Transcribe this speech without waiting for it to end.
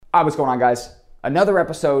What's going on, guys? Another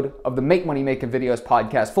episode of the Make Money Making Videos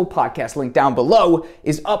podcast. Full podcast link down below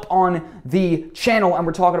is up on the channel, and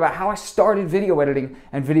we're talking about how I started video editing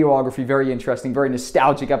and videography. Very interesting, very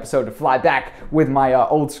nostalgic episode to fly back with my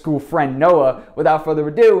old school friend Noah. Without further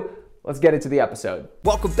ado, let's get into the episode.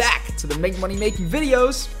 Welcome back to the Make Money Making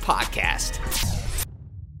Videos podcast.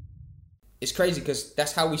 It's crazy because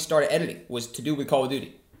that's how we started editing, was to do with Call of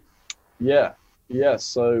Duty. Yeah.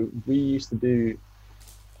 So we used to do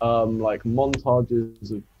like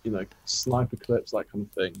montages of, sniper clips, that kind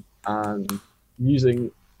of thing, and using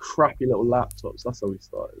crappy little laptops. That's how we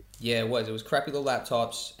started. Yeah, it was crappy little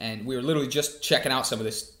laptops, and we were literally just checking out some of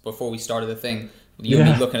this before we started the thing. You and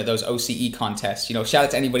me looking at those OCE contests. Shout out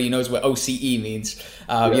to anybody who knows what OCE means.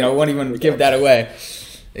 Won't even give that away.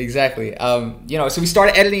 Exactly. So we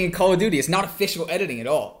started editing in Call of Duty. It's not official editing at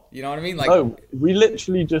all. You know what I mean? No, we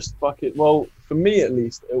literally just well, for me at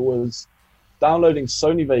least, it was downloading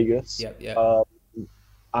Sony Vegas.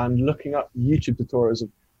 And looking up YouTube tutorials of,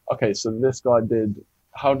 okay, so this guy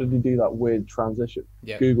how did he do that weird transition?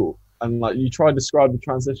 Google. And you try to describe the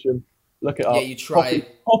transition, look it up, you try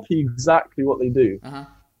copy exactly what they do,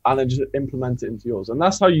 and then just implement it into yours. And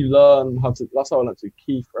that's how you learn that's how I learned to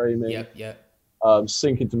do keyframing,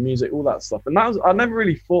 sync into music, all that stuff. And I never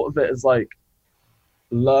really thought of it as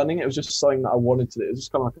learning. It was just something that I wanted to do. It was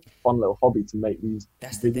just kind of like a fun little hobby to make these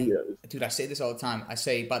videos. Dude, I say this all the time. I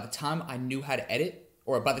say by the time I knew how to edit,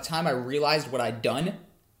 or by the time I realized what I'd done,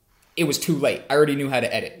 it was too late. I already knew how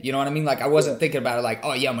to edit. You know what I mean? I wasn't thinking about it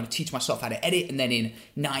I'm going to teach myself how to edit, and then in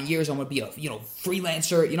 9 years I'm going to be a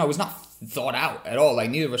freelancer. It was not thought out at all.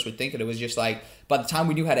 Neither of us were thinking. It was just by the time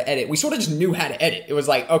we knew how to edit, we sort of just knew how to edit. It was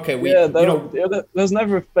there's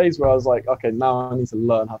never a phase where I was like, okay, now I need to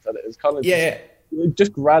learn how to edit. It's kind of it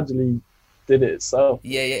just gradually did it itself.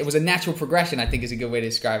 Yeah. It was a natural progression, I think is a good way to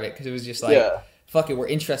describe it, because it was just fuck it, we're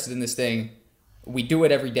interested in this thing. We do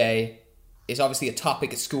it every day. It's obviously a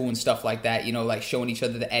topic at school and stuff like that, showing each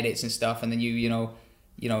other the edits and stuff. And then you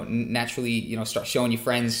naturally, start showing your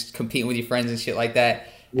friends, competing with your friends and shit like that.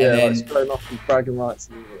 Yeah, and then showing off some bragging rights.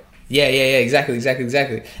 Yeah, exactly.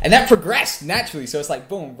 And that progressed naturally. So it's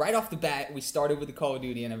boom, right off the bat, we started with the Call of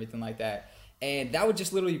Duty and everything like that. And that would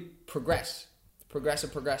just literally progress until,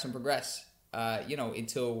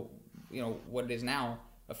 what it is now,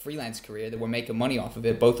 a freelance career that we're making money off of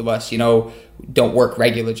it. Both of us, don't work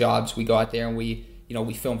regular jobs. We go out there and we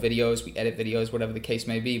film videos, we edit videos, whatever the case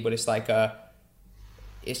may be. But it's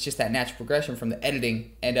it's just that natural progression from the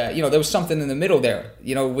editing. And, there was something in the middle there,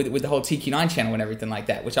 with the whole TQ9 channel and everything like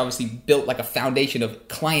that, which obviously built a foundation of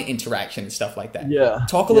client interaction and stuff like that. Yeah.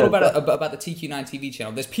 Talk a little about the TQ9 TV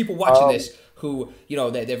channel. There's people watching this who,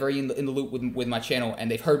 they're very in the loop with my channel,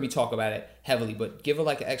 and they've heard me talk about it heavily. But give an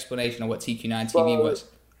explanation of what TQ9 TV was.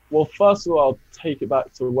 Well, first of all, I'll take it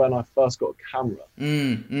back to when I first got a camera.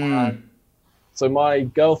 So my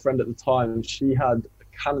girlfriend at the time, she had a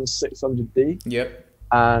Canon 600D. Yep.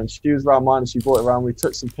 And she was around mine, and she brought it around. We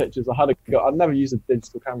took some pictures. I'd never used a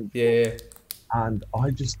digital camera before. Yeah. And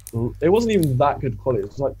it wasn't even that good quality. It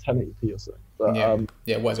was 1080p or something. But,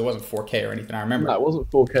 it was. It wasn't 4K or anything. I remember. No, it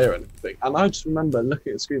wasn't 4K or anything. And I just remember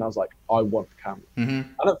looking at the screen. I was like, I want the camera.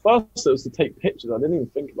 And at first, it was to take pictures. I didn't even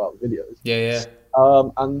think about videos. Yeah.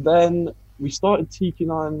 And then we started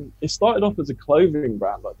TQ9. It started off as a clothing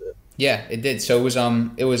brand, I did. Yeah, it did. So it was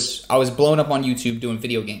I was blowing up on YouTube doing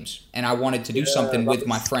video games, and I wanted to do something with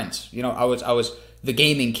my friends. I was the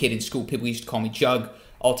gaming kid in school. People used to call me Jug,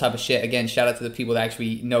 all type of shit. Again, shout out to the people that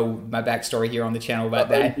actually know my backstory here on the channel about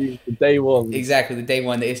that. The day one. Exactly, the day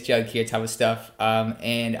one, the It's Jug here type of stuff.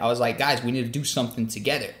 And I was like, guys, we need to do something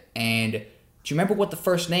together. And do you remember what the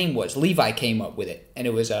first name was? Levi came up with it, and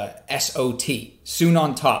it was SOT, Soon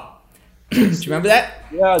on Top. Do you remember that?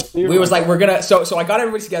 Yeah, I do. We was we're gonna. So I got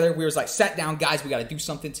everybody together. We was sat down, guys. We got to do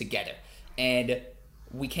something together, and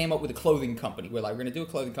we came up with a clothing company. We're gonna do a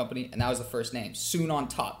clothing company, and that was the first name, Soon on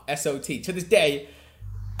Top, SOT. To this day,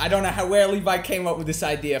 I don't know where Levi came up with this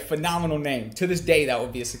idea. Phenomenal name. To this day, that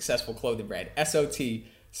would be a successful clothing brand. SOT,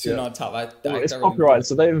 Soon on Top. It's copyright,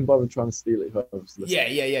 so they even bother trying to steal it. Yeah,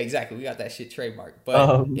 exactly. We got that shit trademarked,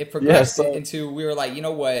 but it progressed into, we were like, you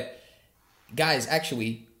know what, guys,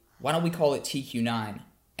 actually, why don't we call it TQ9?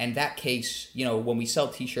 In that case, when we sell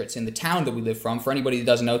t-shirts in the town that we live from, for anybody that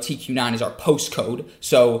doesn't know, TQ9 is our postcode.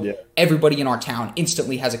 So everybody in our town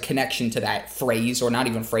instantly has a connection to that phrase, or not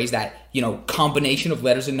even phrase, that, combination of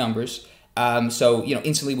letters and numbers. So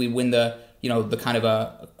instantly we win the kind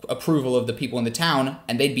of approval of the people in the town,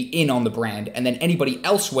 and they'd be in on the brand. And then anybody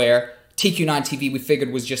elsewhere, TQ9 TV, we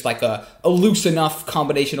figured was just a loose enough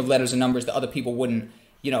combination of letters and numbers that other people wouldn't,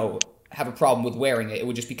 have a problem with wearing it. It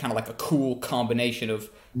would just be kind of like a cool combination of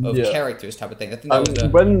characters type of thing. I think that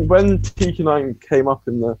was when TQ9 came up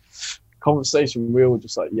in the conversation, we were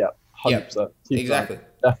just like, 100%. Exactly.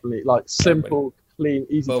 Definitely. Like, simple, clean,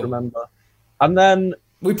 easy to remember. And then...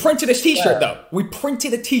 We printed a t-shirt, though. We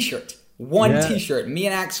printed a t-shirt. One t-shirt. Me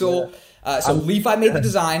and Axel... So Levi made the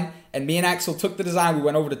design, and me and Axel took the design. We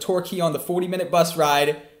went over to Torquay on the 40-minute bus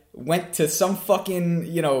ride, went to some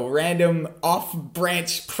fucking, random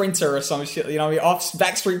off-branch printer or some shit, off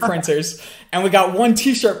backstreet printers, and we got one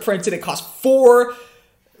t-shirt printed. It cost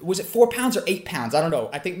was it 4 pounds or 8 pounds? I don't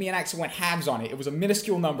know. I think me and Axel went halves on it. It was a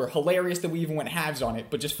minuscule number. Hilarious that we even went halves on it,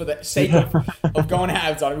 but just for the sake of going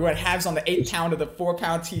halves on it, we went halves on the 8 pound of the 4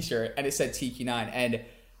 pound t-shirt, and it said TQ9. And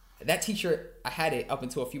that t-shirt, I had it up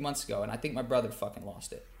until a few months ago, and I think my brother fucking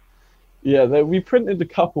lost it. Yeah, we printed a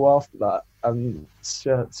couple after that and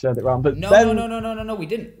shared it around. But No, we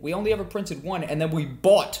didn't. We only ever printed one, and then we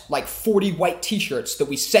bought like 40 white t-shirts that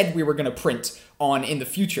we said we were going to print on in the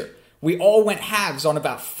future. We all went halves on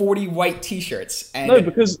about 40 white t-shirts.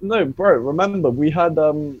 And bro, remember, we had,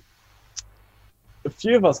 a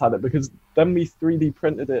few of us had it, because then we 3D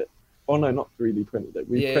printed it. Oh, no, not 3D printed it.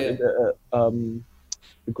 We printed it at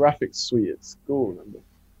the graphics suite at school, remember?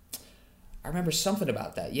 I remember something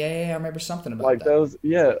about that. Yeah, I remember something about that. Those,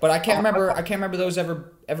 But I can't remember those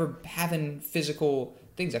ever having physical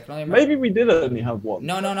things. I can only remember. Maybe we did only have one.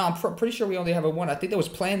 No. I'm pretty sure we only have one. I think there was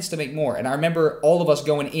plans to make more, and I remember all of us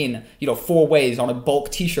going in, 4 ways on a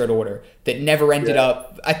bulk T-shirt order that never ended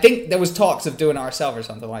up. I think there was talks of doing it ourselves or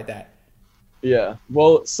something like that. Yeah.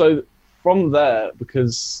 Well, so from there,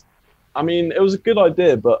 because it was a good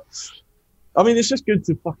idea, but. It's just good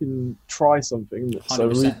to fucking try something, isn't it? So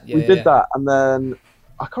we did that, and then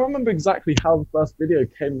I can't remember exactly how the first video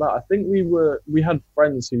came about. I think we had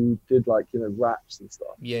friends who did raps and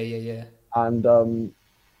stuff. Yeah. And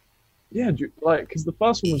because the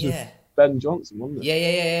first one was with Ben Johnson, wasn't it?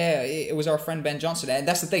 Yeah. It was our friend Ben Johnson, and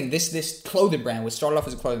that's the thing. This clothing brand was started off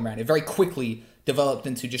as a clothing brand. It very quickly developed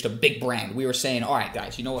into just a big brand. We were saying, all right,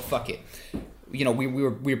 guys, you know what? Fuck it. We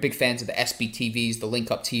were big fans of the SB TVs, the Link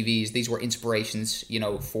Up TVs. These were inspirations,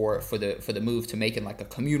 for the move to making like a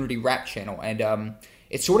community rap channel, and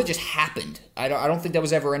it sort of just happened. I don't think there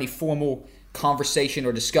was ever any formal conversation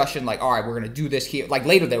or discussion like, all right, we're gonna do this here. Like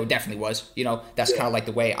later there definitely was. That's kind of like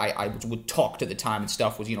the way I would talk to the time and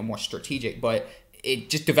stuff was more strategic, but it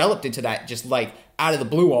just developed into that just like out of the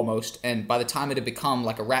blue almost. And by the time it had become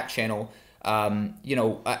like a rap channel,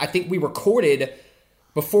 I think we recorded.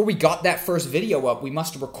 Before we got that first video up, we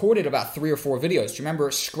must have recorded about 3 or 4 videos. Do you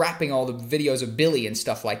remember scrapping all the videos of Billy and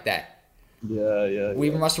stuff like that? Yeah. We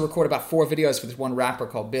must have recorded about 4 videos for this one rapper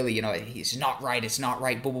called Billy. He's not right, it's not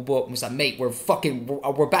right, blah, blah, blah. And was like, mate, we're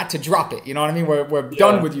about to drop it. You know what I mean? We're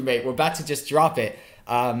done with you, mate. We're about to just drop it.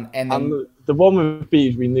 And the one with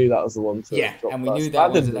Beej, we knew that was the one to drop and we first. knew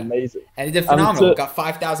that was amazing. And it did phenomenal. Got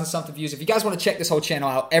 5,000 something views. If you guys want to check this whole channel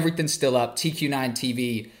out, everything's still up. TQ9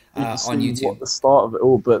 TV. On YouTube. What the start of it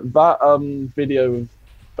all, but that video of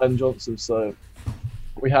Ben Johnson. So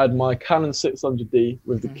we had my Canon 600D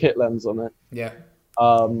with the kit lens on it. Yeah.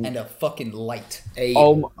 And a fucking light.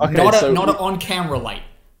 Not an on-camera light.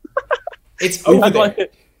 It's over there.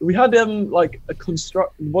 We had like a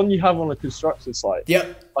one you have on a construction site.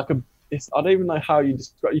 Yep. I don't even know how you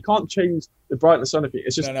describe. You can't change the brightness or anything.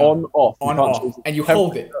 It's just on off. And you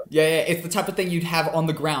hold it. Yeah. It's the type of thing you'd have on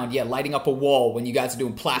the ground. Yeah, lighting up a wall when you guys are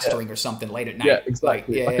doing plastering or something late at night. Yeah,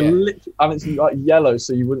 exactly. And it's like yellow,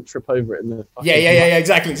 so you wouldn't trip over it in the. Yeah.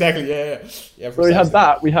 Exactly. Yeah. So we had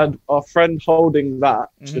that. We had our friend holding that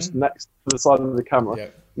just next to the side of the camera. Yeah.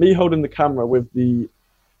 Me holding the camera with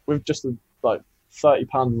just a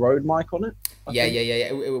 £30 Rode mic on it. Yeah.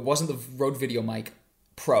 It wasn't the Rode Video mic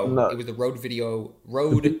Pro. No. It was the Rode Video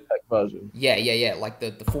the tech version. Yeah. Like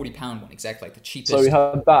the 40-pound one, exactly, like the cheapest. So we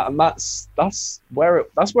had that, and that's where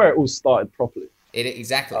it all started properly.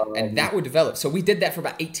 Exactly, and that would develop. So we did that for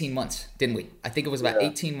about 18 months, didn't we? I think it was about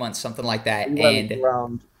 18 months, something like that, we and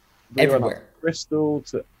went everywhere. Bristol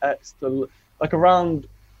to Exeter, like around.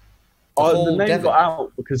 The name Devon. got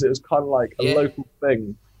out because it was kind of like a local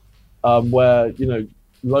thing, where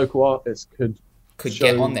local artists could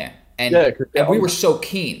get on there. And we were so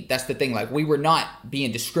keen. That's the thing. Like, we were not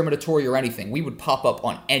being discriminatory or anything. We would pop up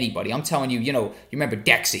on anybody. I'm telling you, you remember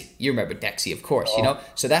Dexy. You remember Dexy, of course,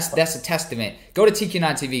 So that's a testament. Go to TQ9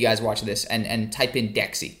 TV, guys, watch this, and type in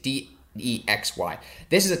Dexy. DEXY.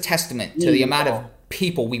 This is a testament to the amount of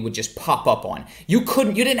people we would just pop up on. You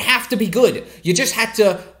didn't have to be good. You just had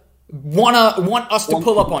to want us to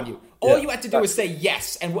pull up on you. All you had to do was say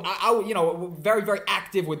yes. And I you know, very, very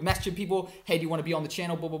active with messaging people. Hey, do you want to be on the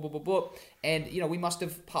channel? Blah, blah, blah, blah, blah. And, you know, we must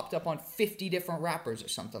have popped up on 50 different rappers or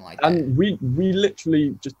something like that. And we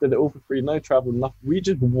literally just did it all for free. No travel, nothing. We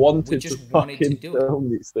just wanted to do film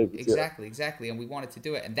these things. Exactly. And we wanted to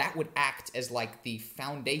do it. And that would act as like the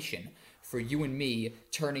foundation for you and me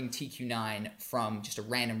turning TQ9 from just a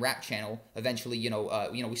random rap channel. Eventually, you know,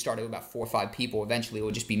 we started with about 4 or 5 people. Eventually, it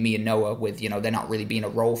would just be me and Noah with, you know, there not really being a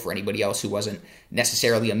role for anybody else who wasn't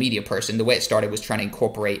necessarily a media person. The way it started was trying to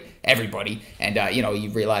incorporate everybody. And, you know,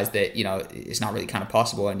 you realize that, you know, it's not really kind of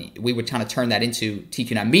possible. And we would kind of turn that into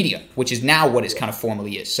TQ9 Media, which is now what it kind of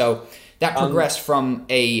formally is. So that progressed from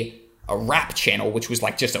a rap channel, which was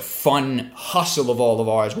like just a fun hustle of all of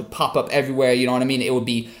ours, would pop up everywhere. You know what I mean? It would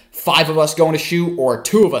be 5 of us going to shoot or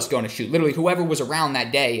 2 of us going to shoot. Literally, whoever was around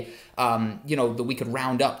that day, you know, that we could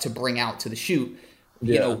round up to bring out to the shoot,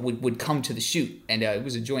 you know, would come to the shoot. And it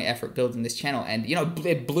was a joint effort building this channel. And, you know,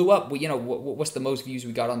 it blew up. You know, what's the most views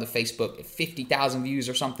we got on the Facebook? 50,000 views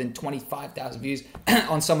or something, 25,000 views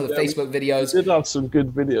on some of the Facebook videos. We did have some good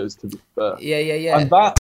videos, to be fair. Yeah. And that